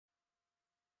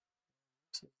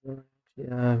So,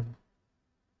 yeah,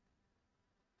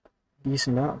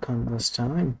 decent outcome this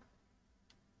time.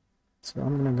 So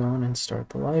I'm gonna go on and start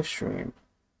the live stream.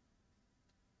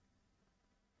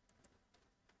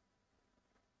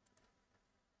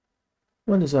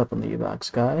 What is up on the U-Box,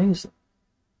 guys?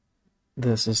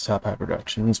 This is Top High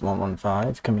Productions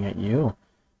 115 coming at you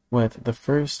with the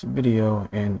first video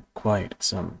in quite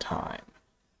some time.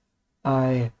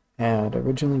 I had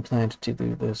originally planned to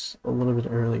do this a little bit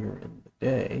earlier in the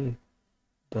day,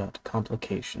 but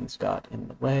complications got in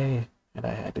the way, and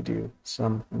I had to do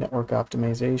some network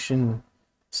optimization,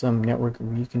 some network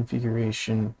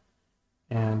reconfiguration,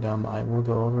 and I will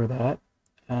go over that,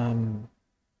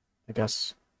 I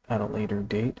guess, at a later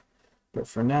date. But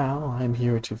for now, I'm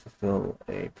here to fulfill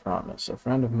a promise. A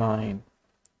friend of mine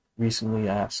recently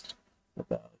asked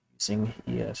about using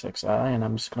ESXi, and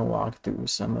I'm just going to walk through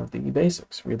some of the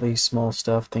basics, really small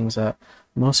stuff, things that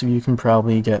most of you can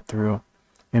probably get through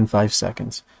in 5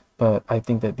 seconds. But I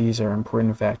think that these are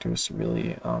important factors to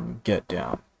really get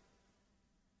down.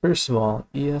 First of all,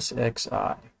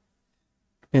 ESXi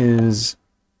is,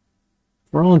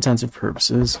 for all intents and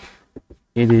purposes,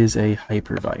 it is a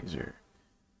hypervisor.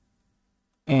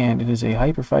 And it is a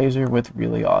hypervisor with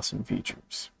really awesome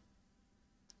features.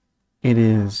 It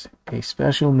is a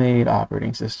special made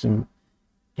operating system,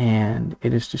 and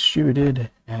it is distributed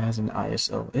as an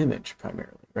ISO image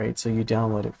primarily, right? So you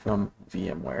download it from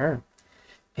VMware,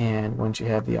 and once you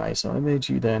have the ISO image,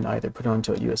 you then either put it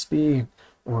onto a USB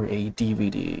or a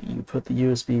DVD. You put the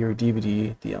USB or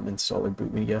DVD, the installer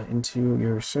boot media, into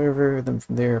your server, then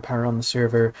from there power on the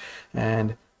server,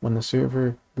 and when the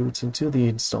server boots into the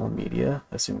install media,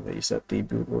 assuming that you set the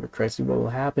boot order correctly, what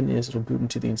will happen is it'll boot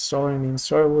into the installer, and the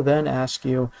installer will then ask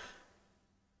you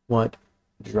what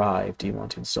drive do you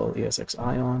want to install ESXi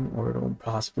on, or it'll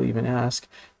possibly even ask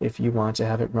if you want to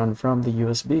have it run from the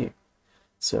USB.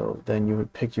 So then you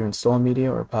would pick your install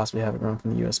media or possibly have it run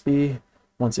from the USB.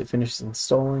 Once it finishes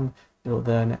installing, it'll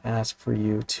then ask for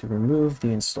you to remove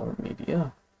the install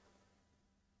media.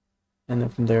 And then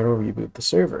from there, it'll reboot the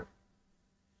server.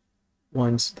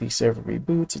 Once the server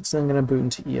reboots, it's then going to boot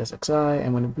into ESXi,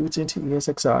 and when it boots into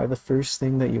ESXi, the first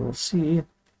thing that you will see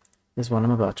is what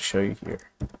I'm about to show you here.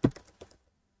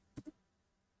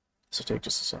 This will take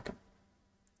just a second.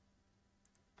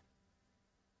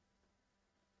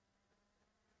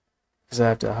 Because I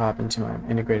have to hop into my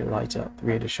integrated lightout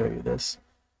 3 to show you this.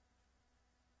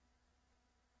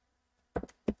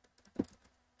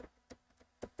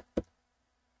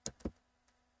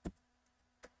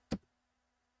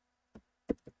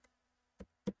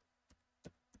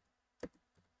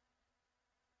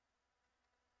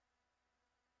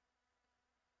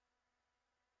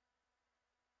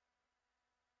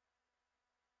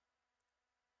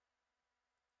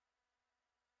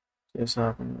 Just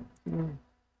happened here.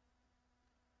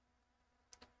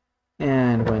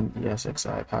 And when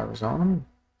ESXi powers on,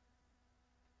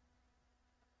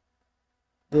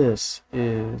 this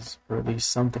is, or at least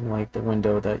something like the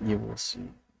window that you will see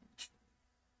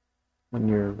when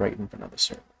you're right in front of the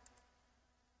server.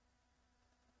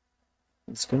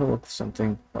 It's going to look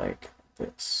something like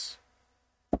this.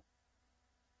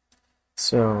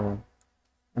 So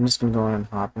I'm just going to go ahead and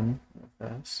hop in real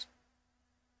fast.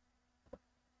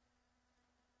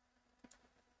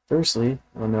 Firstly,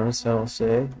 you'll notice how it'll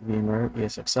say VMware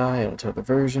ESXi, it'll tell the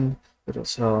version, it'll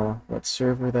tell what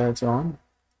server that it's on,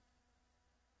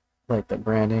 like the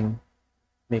branding,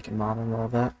 make and model, and all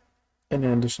that. And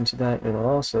in addition to that, it'll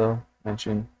also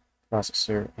mention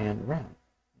processor and RAM.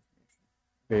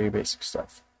 Very basic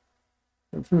stuff.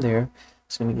 And from there,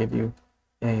 it's going to give you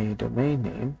a domain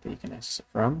name that you can access it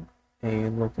from, a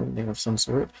local name of some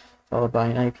sort, followed by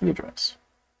an IP address,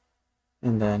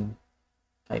 and then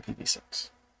IPv6.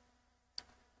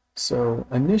 So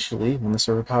initially, when the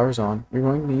server powers on, you're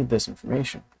going to need this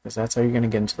information, because that's how you're going to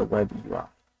get into the web UI,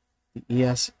 the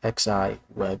ESXi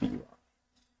web UI.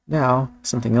 Now,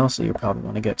 something else that you probably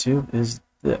want to get to is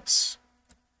this.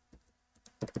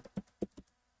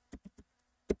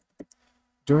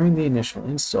 During the initial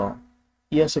install,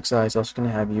 ESXi is also going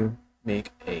to have you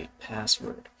make a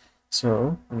password.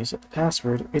 So when you set the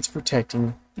password, it's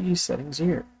protecting these settings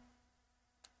here.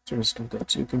 So we're just going to go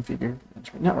to Configure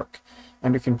Management Network.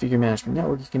 Under Configure Management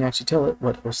Network, you can actually tell it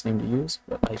what host name to use,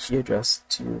 what IP address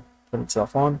to put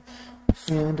itself on,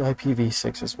 and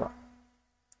IPv6 as well.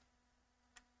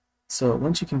 So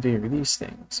once you configure these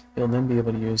things, you'll then be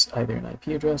able to use either an IP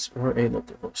address or a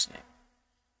local host name.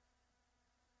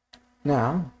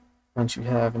 Now, once you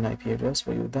have an IP address,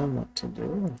 what you would then want to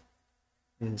do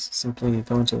is simply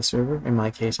go into the server. In my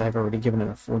case, I've already given it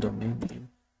a full domain name,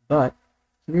 but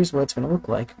here's what it's going to look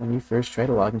like when you first try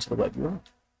to log into the web URL.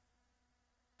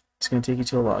 It's going to take you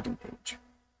to a login page.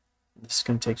 This is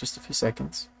going to take just a few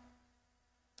seconds.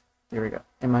 There we go.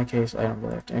 In my case, I don't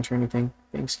really have to enter anything.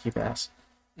 Thanks, keep ass.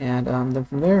 And then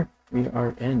from there, we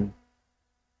are in.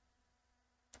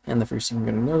 And the first thing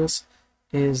you're going to notice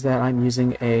is that I'm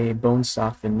using a bone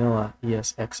stock vanilla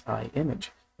ESXi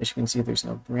image. As you can see, there's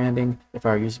no branding. If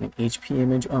I were using an HP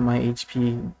image on my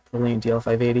HP Brilliant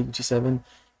DL580 G7,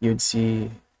 you'd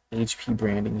see HP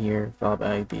branding here, followed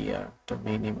by the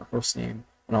domain name or host name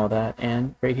and all that.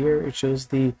 And right here, it shows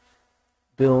the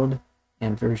build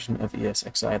and version of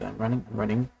ESXi that I'm running. I'm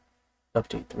running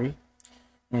update 3.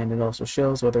 And it also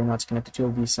shows whether or not it's connected to a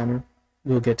vCenter.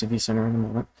 We'll get to vCenter in a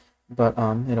moment. But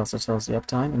it also tells the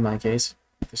uptime. In my case,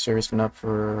 the server's been up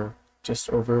for just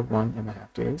over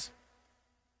 1.5 days.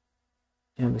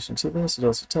 In addition to this, it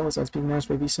also tells that it's being managed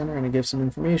by vCenter, and it gives some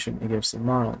information. It gives the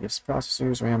model, it gives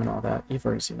processors, RAM, and all that. You've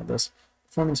already seen all this.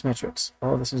 Performance metrics.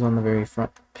 All of this is on the very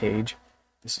front page.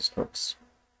 This is hosts.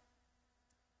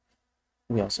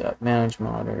 We also have manage,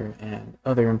 monitor, and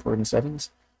other important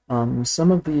settings.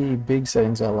 Some of the big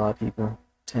settings that a lot of people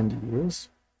tend to use.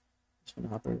 Just going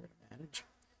to hop over to manage.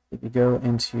 If you go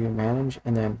into manage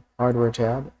and then hardware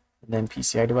tab, and then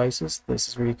PCI devices, this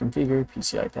is where you configure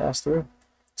PCI pass-through.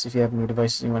 So if you have any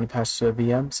devices you want to pass to a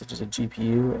VM, such as a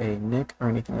GPU, a NIC, or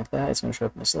anything like that, it's going to show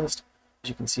up in this list. As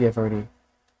you can see, I've already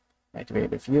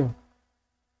activated a few.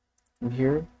 And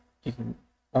here, you can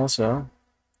also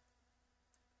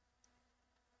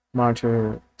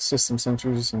monitor system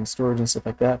sensors and storage and stuff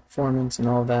like that, performance and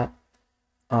all of that,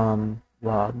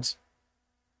 logs,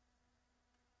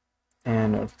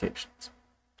 and notifications.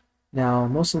 Now,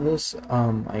 most of this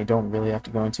I don't really have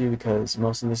to go into because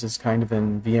most of this is kind of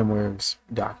in VMware's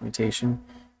documentation.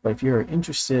 But if you're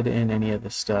interested in any of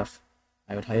this stuff,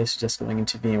 I would highly suggest going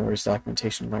into VMware's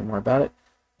documentation to learn more about it.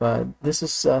 But this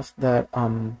is stuff that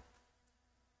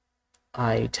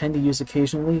I tend to use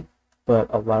occasionally,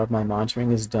 but a lot of my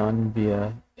monitoring is done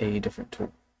via a different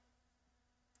tool.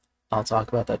 I'll talk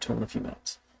about that tool in a few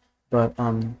minutes. But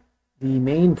the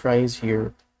main prize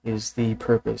here is the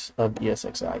purpose of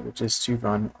ESXi, which is to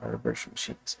run our virtual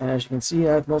machines. And as you can see,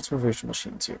 I have multiple virtual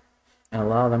machines here. And a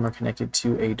lot of them are connected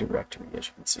to a directory, as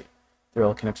you can see. They're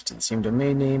all connected to the same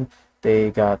domain name. They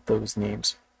got those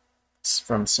names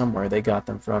from somewhere. They got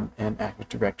them from an Active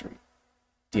Directory,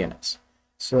 DNS.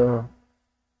 So,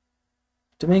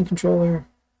 domain controller,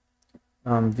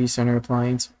 vCenter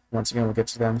appliance, once again, we'll get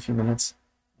to that in a few minutes.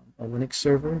 A Linux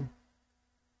server,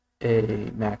 a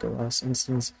Mac OS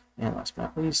instance, and last but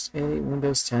not least, a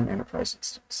Windows 10 Enterprise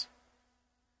instance.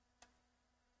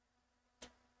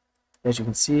 As you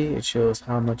can see, it shows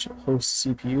how much host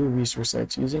CPU resource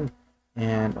it's using,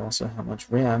 and also how much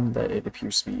RAM that it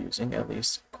appears to be using, at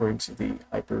least according to the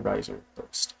hypervisor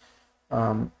host.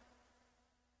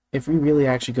 If we really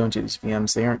actually go into these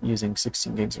VMs, they aren't using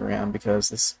 16 gigs of RAM because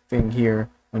this thing here,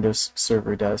 Windows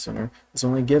Server Data Center, is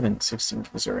only given 16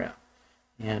 gigs of RAM.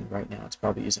 And right now it's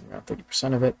probably using around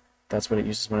 30% of it. That's what it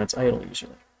uses when it's idle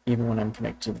usually, even when I'm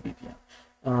connected to the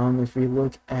VPN. If we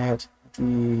look at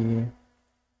the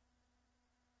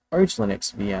Arch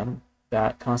Linux VM,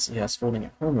 that constantly has folding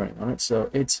at home running on it, so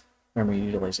its memory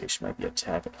utilization might be a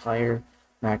tad bit higher.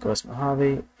 Mac OS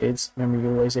Mojave, its memory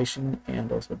utilization and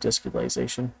also disk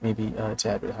utilization maybe a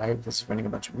tad bit higher because it's running a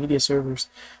bunch of media servers.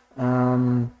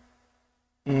 And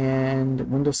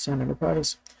Windows 10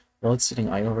 Enterprise, well, it's sitting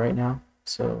idle right now,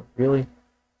 so really,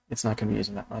 it's not going to be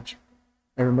using that much.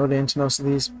 I remoted into most of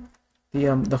these.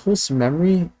 The host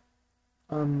memory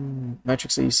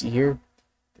metrics that you see here,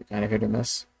 they're kind of hit or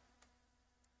miss.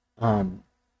 I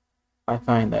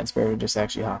find that it's better to just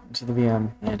actually hop into the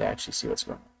VM and actually see what's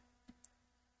going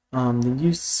on. The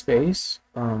used space,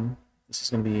 this is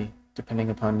going to be depending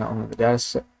upon not only the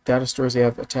data stores you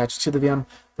have attached to the VM,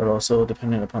 but also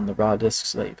dependent upon the raw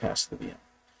disks that you pass to the VM.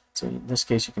 So in this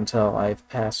case, you can tell I've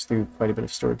passed through quite a bit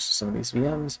of storage to some of these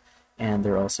VMs, and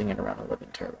they're all sitting at around 11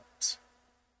 terabytes.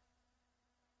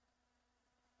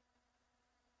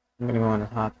 I'm going to want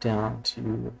to hop down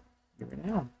to here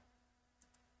now.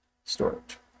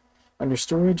 Storage. Under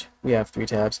storage, we have 3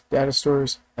 tabs: data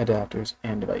stores, adapters,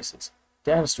 and devices.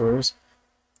 Data stores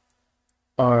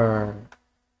are,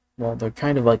 well, they're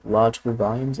kind of like logical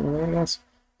volumes in a way, I guess.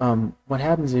 What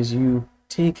happens is you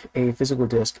take a physical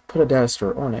disk, put a data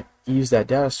store on it, use that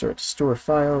data store to store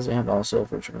files and also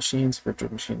virtual machines,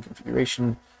 virtual machine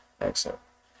configuration, etc.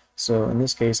 So in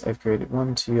this case, I've created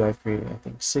I've created, I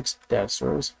think, 6 data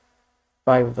stores.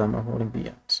 5 of them are holding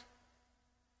VMs.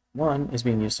 1 is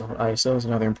being used to hold ISOs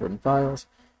and other important files,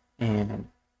 and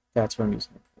that's what I'm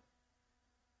using it for.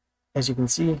 As you can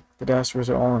see, the data stores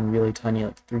are all on really tiny,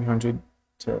 like 300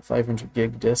 to 500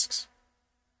 gig disks.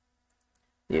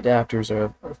 The adapters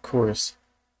are, of course,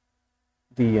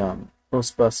 the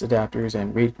host bus adapters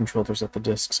and RAID controllers that the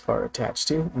disks are attached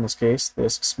to. In this case,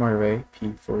 this Smart Array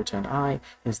P410i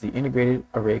is the integrated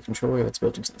array controller that's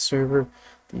built into the server.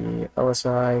 The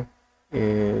LSI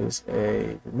is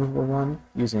a removable one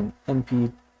using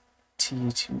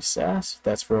MPT2 SAS.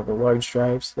 That's for all the large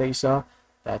drives that you saw.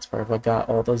 That's part of what got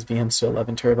all those VMs to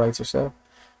 11 terabytes or so.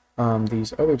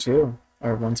 These other two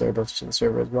are ones that are built into the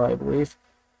server as well, I believe.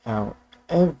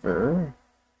 However,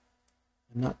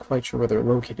 I'm not quite sure where they're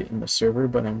located in the server,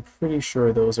 but I'm pretty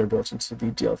sure those are built into the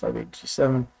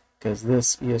DL580G7 because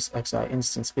this ESXi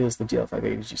instance is the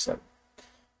DL580G7.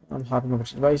 Hopping over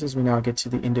to devices, we now get to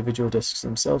the individual disks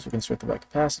themselves. We can sort them by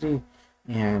capacity,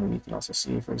 and we can also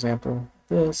see, for example,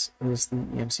 this is the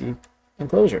EMC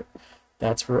enclosure.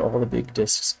 That's where all the big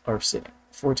disks are sitting.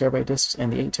 4 terabyte disks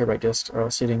and the 8 terabyte disks are all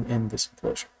sitting in this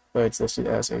enclosure, but it's listed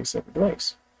as a separate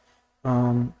device.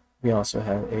 We also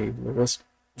have a Blu-ray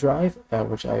drive,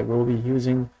 which I will be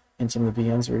using in some of the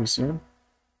VMs very soon.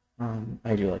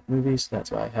 I do like movies,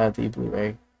 that's why I have the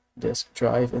Blu-ray disc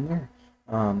drive in there.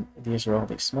 These are all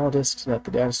the small disks that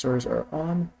the data stores are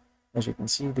on. As you can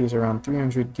see, these are around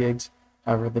 300 gigs.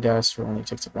 However, the data store only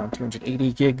takes up around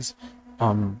 280 gigs.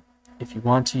 If you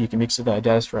want to, you can make sure that a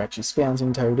data store actually scans the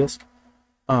entire disk.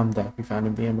 That we found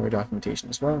in VMware documentation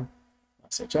as well,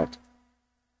 last I checked.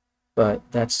 But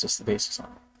that's just the basics on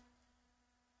it.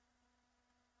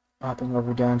 Hopping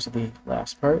over down to the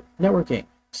last part, networking,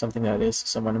 something that is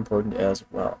somewhat important as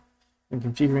well. When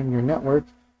configuring your network,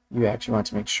 you actually want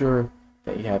to make sure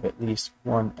that you have at least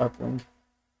one uplink.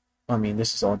 I mean,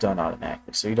 this is all done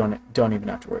automatically, so you don't even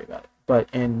have to worry about it. But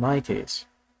in my case,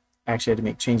 I actually had to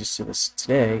make changes to this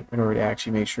today in order to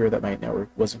actually make sure that my network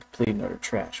wasn't complete and utter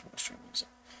trash when I was trying to use it.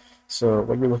 So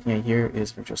what you're looking at here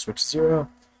is Virtual Switch 0.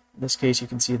 In this case, you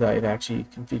can see that it actually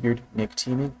configured NIC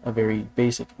teaming, a very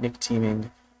basic NIC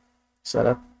teaming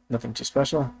setup, nothing too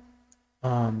special.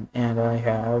 And I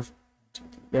have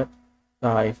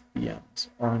 5 VMs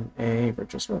on a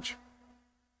virtual switch.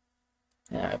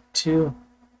 I have 2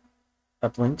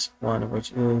 uplinks, one of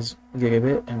which is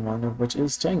gigabit and one of which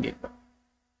is 10 gigabit.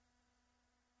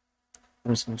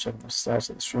 I'm just going to check the status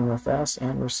of the stream real fast,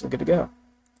 and we're still good to go.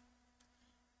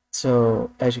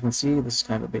 So, as you can see, this is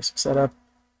kind of a basic setup.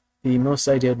 The most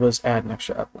I did was add an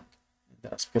extra uplink.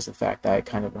 That's because of the fact that I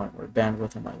kind of want more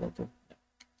bandwidth in my local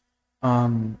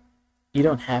network. You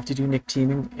don't have to do NIC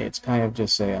teaming. It's kind of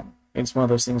just it's one of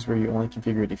those things where you only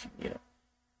configure it if you need it.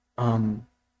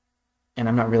 And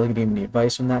I'm not really going to give any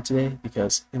advice on that today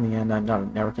because in the end I'm not a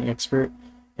networking expert.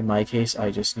 In my case,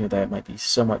 I just knew that it might be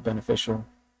somewhat beneficial,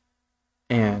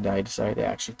 and I decided to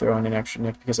actually throw in an extra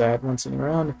NIC because I had one sitting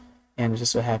around, and it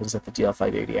just so happens that the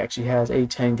DL580 actually has a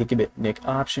 10 gigabit NIC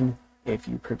option if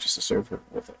you purchase a server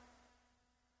with it.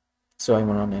 So I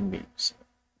went on and used it.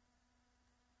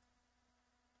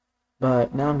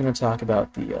 But now I'm going to talk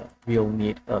about the real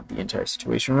meat of the entire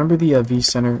situation. Remember the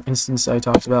vCenter instance I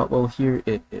talked about? Well, here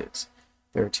it is.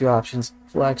 There are 2 options,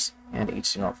 Flex and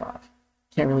HTML5.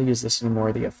 Can't really use this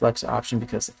anymore, the Flex option,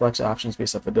 because the Flex option is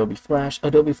based off Adobe Flash.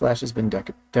 Adobe Flash has been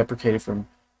deprecated from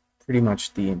pretty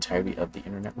much the entirety of the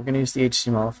internet. We're going to use the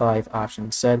HTML5 option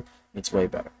instead. It's way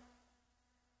better.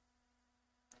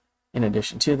 In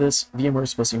addition to this, VMware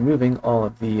is supposed to be moving all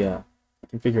of the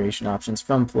configuration options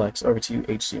from Flex over to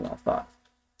HTML5,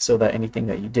 so that anything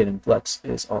that you did in Flex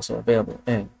is also available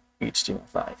in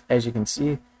HTML5. As you can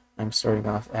see, I'm starting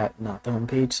off at not the home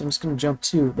page, so I'm just going to jump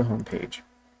to the home page.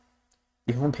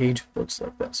 The home page looks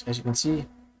like this. As you can see,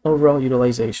 overall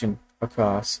utilization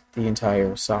across the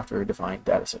entire software-defined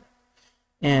data center.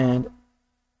 And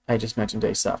I just mentioned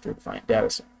a software-defined data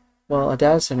center. Well, a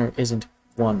data center isn't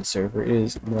one server, it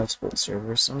is multiple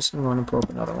servers, so I'm just going to go and pull up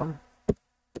another one.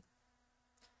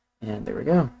 And there we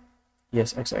go.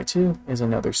 ESXi2 is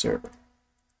another server.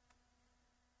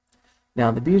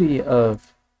 Now, the beauty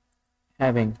of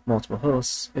having multiple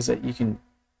hosts is that you can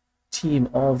team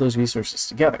all of those resources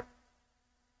together.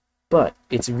 But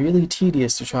it's really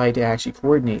tedious to try to actually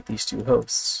coordinate these 2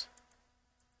 hosts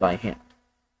by hand,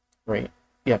 right?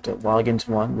 You have to log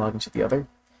into one, log into the other.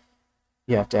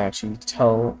 You have to actually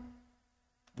tell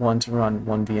one to run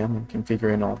one VM and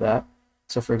configure in all that.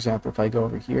 So for example, if I go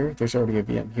over here, there's already a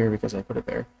VM here because I put it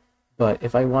there. But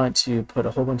if I wanted to put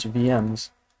a whole bunch of VMs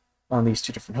on these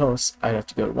 2 different hosts, I'd have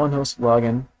to go to one host, log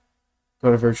in,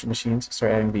 go to virtual machines,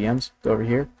 start adding VMs, go over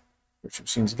here, virtual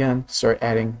machines again, start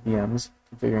adding VMs,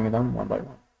 configuring them one by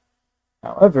one.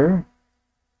 However,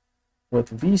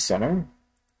 with vCenter,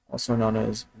 also known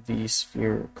as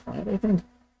vSphere Client, I think,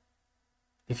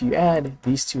 if you add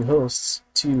these two hosts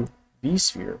to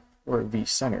vSphere, or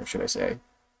vCenter, should I say,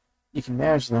 you can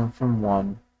manage them from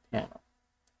one panel.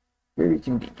 Very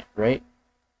convenient, right?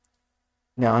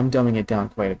 Now, I'm dumbing it down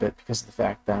quite a bit because of the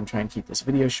fact that I'm trying to keep this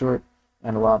video short,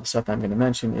 and a lot of the stuff that I'm going to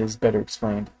mention is better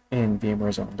explained in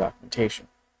VMware's own documentation.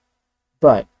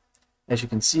 But, as you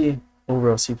can see,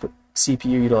 overall CPU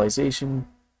utilization,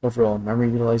 overall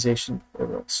memory utilization,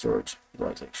 overall storage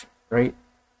utilization, right?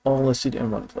 All listed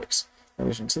in one place. In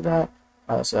addition to that,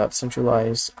 I also have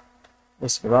centralized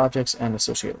listing of objects and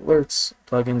associated alerts,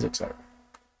 plugins, etc.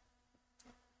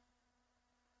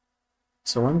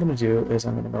 So what I'm going to do is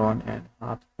I'm going to go on and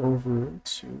hop over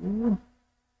to,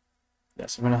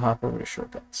 yes, I'm going to hop over to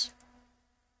shortcuts.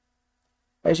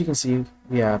 As you can see,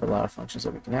 we have a lot of functions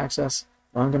that we can access.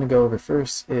 What I'm going to go over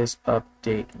first is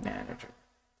Update Manager.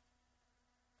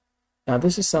 Now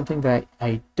this is something that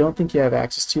I don't think you have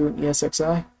access to in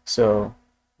ESXi, so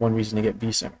one reason to get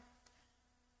vCenter.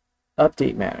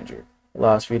 Update Manager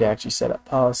allows for you to actually set up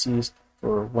policies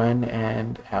for when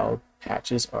and how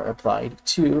patches are applied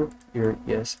to your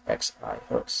ESXi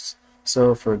hosts.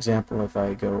 So for example, if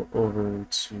I go over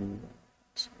to,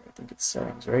 I think it's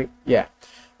settings, right? Yeah,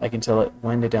 I can tell it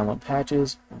when to download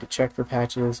patches, when to check for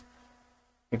patches,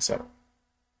 etc.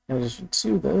 In addition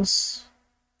to this,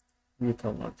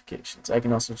 recall notifications. I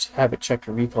can also have it check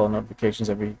for recall notifications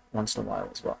every once in a while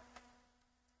as well.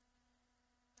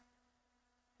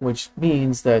 Which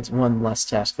means that it's one less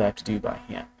task that I have to do by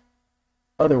hand.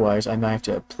 Otherwise, I might have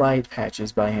to apply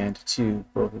patches by hand to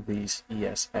both of these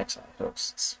ESXi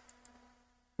hosts.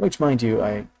 Which, mind you,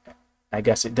 I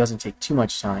guess it doesn't take too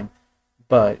much time,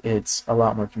 but it's a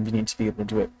lot more convenient to be able to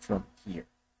do it from here.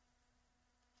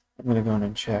 I'm going to go in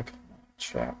and check my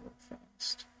chat real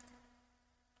fast.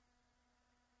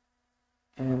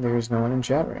 And there's no one in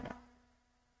chat right now.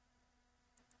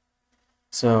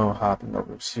 So hopping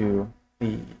over to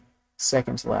the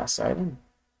second to last item,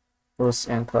 hosts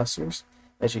and clusters.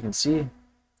 As you can see,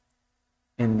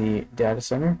 in the data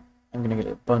center, I'm going to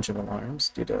get a bunch of alarms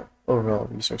due to overall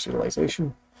resource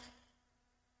utilization.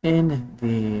 In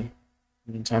the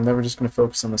meantime, though, we're just going to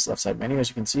focus on this left side menu. As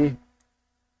you can see,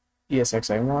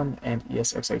 ESXi1 and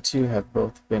ESXi2 have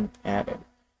both been added,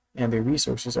 and their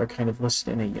resources are kind of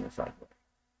listed in a unified way.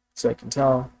 So I can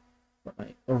tell what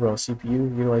my overall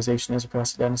CPU utilization is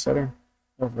across the data center,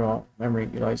 overall memory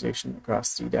utilization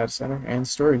across the data center, and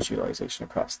storage utilization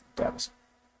across the data center.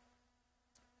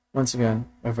 Once again,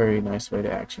 a very nice way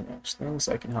to actually manage things.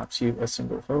 I can hop to a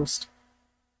single host,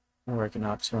 or I can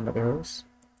hop to another host,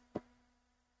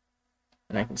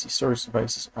 and I can see storage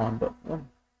devices on both of them.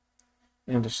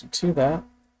 In addition to that,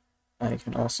 I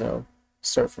can also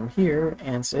start from here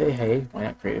and say, hey, why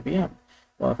not create a VM?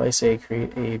 Well, if I say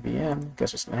create a VM,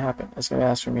 guess what's going to happen? It's going to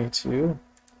ask for me to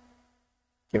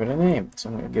give it a name. So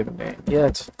I'm going to give it a name.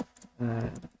 Yet,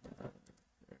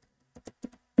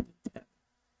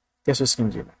 guess what's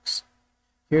going to do next?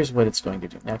 Here's what it's going to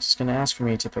do next. It's going to ask for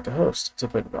me to pick a host to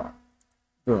put it on.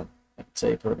 Boom. I can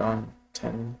say put it on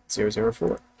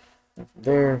 10004. And from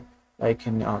there, I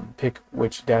can pick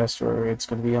which data store it's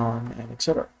going to be on, and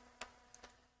etc.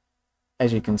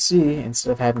 As you can see,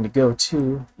 instead of having to go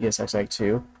to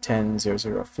ESXi2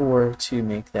 10004 to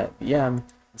make that VM,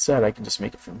 instead I can just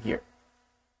make it from here.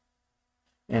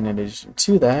 And in addition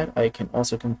to that, I can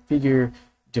also configure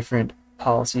different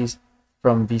policies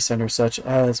from vCenter, such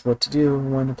as what to do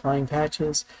when applying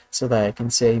patches, so that I can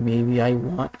say maybe I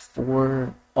want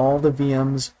for all the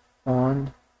VMs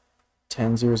on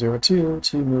 10002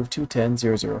 to move to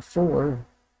 10004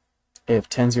 if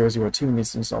 10002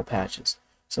 needs to install patches.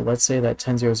 So let's say that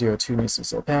 10002 needs to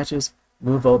install patches,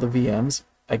 move all the VMs,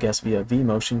 I guess via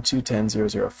vMotion, to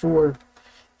 10004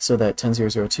 so that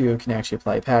 10002 can actually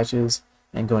apply patches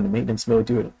and go into maintenance mode,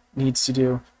 do what it needs to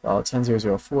do, while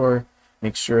 10004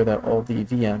 make sure that all the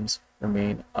VMs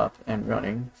remain up and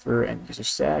running for end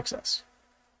users to access.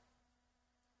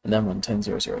 And then when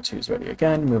 10002 is ready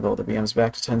again, move all the VMs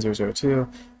back to 10002,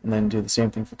 and then do the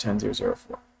same thing for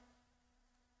 10004.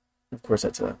 Of course,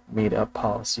 that's a made-up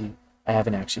policy. I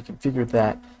haven't actually configured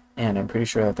that, and I'm pretty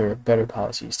sure that there are better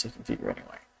policies to configure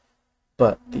anyway.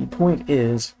 But the point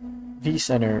is,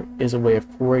 vCenter is a way of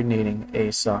coordinating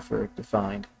a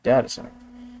software-defined data center,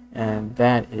 and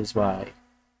that is why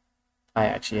I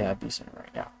actually have vCenter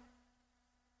right now.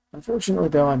 Unfortunately,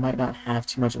 though, I might not have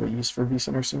too much of a use for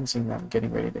vCenter soon, seeing that I'm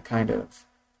getting ready to kind of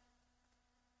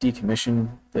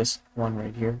decommission this one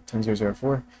right here,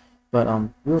 10004, but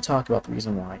we'll talk about the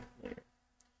reason why later.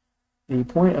 The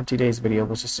point of today's video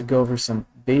was just to go over some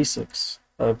basics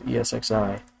of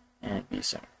ESXi and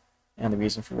vCenter, and the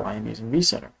reason for why I'm using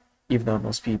vCenter. even though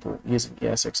most people using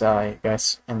ESXi, I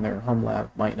guess, in their home lab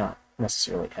might not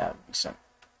necessarily have vCenter.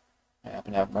 I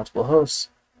happen to have multiple hosts.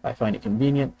 I find it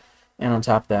convenient, and on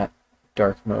top of that,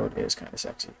 dark mode is kind of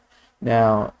sexy.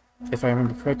 Now, if I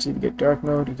remember correctly, to get dark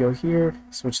mode, you go here,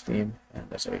 switch theme, and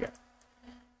that's what you get.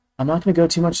 I'm not going to go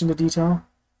too much into detail.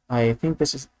 I think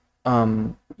this is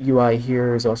UI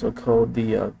here is also called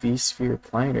the vSphere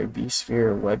client or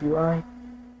vSphere web UI.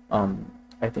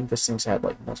 I think this thing's had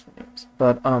like multiple names,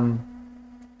 but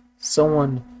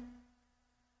someone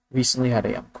recently had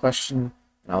a question,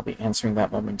 and I'll be answering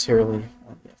that momentarily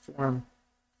on the forum.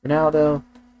 For now, though,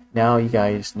 now you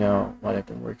guys know what I've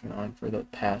been working on for the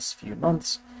past few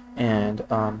months, and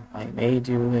I may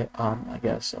do, I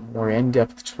guess, a more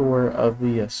in-depth tour of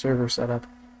the server setup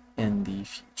in the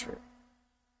future.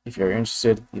 If you're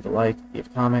interested, leave a like, leave a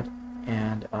comment,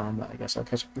 and I guess I'll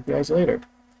catch up with you guys later.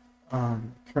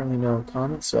 Currently no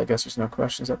comments, so I guess there's no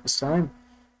questions at this time.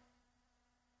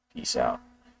 Peace out.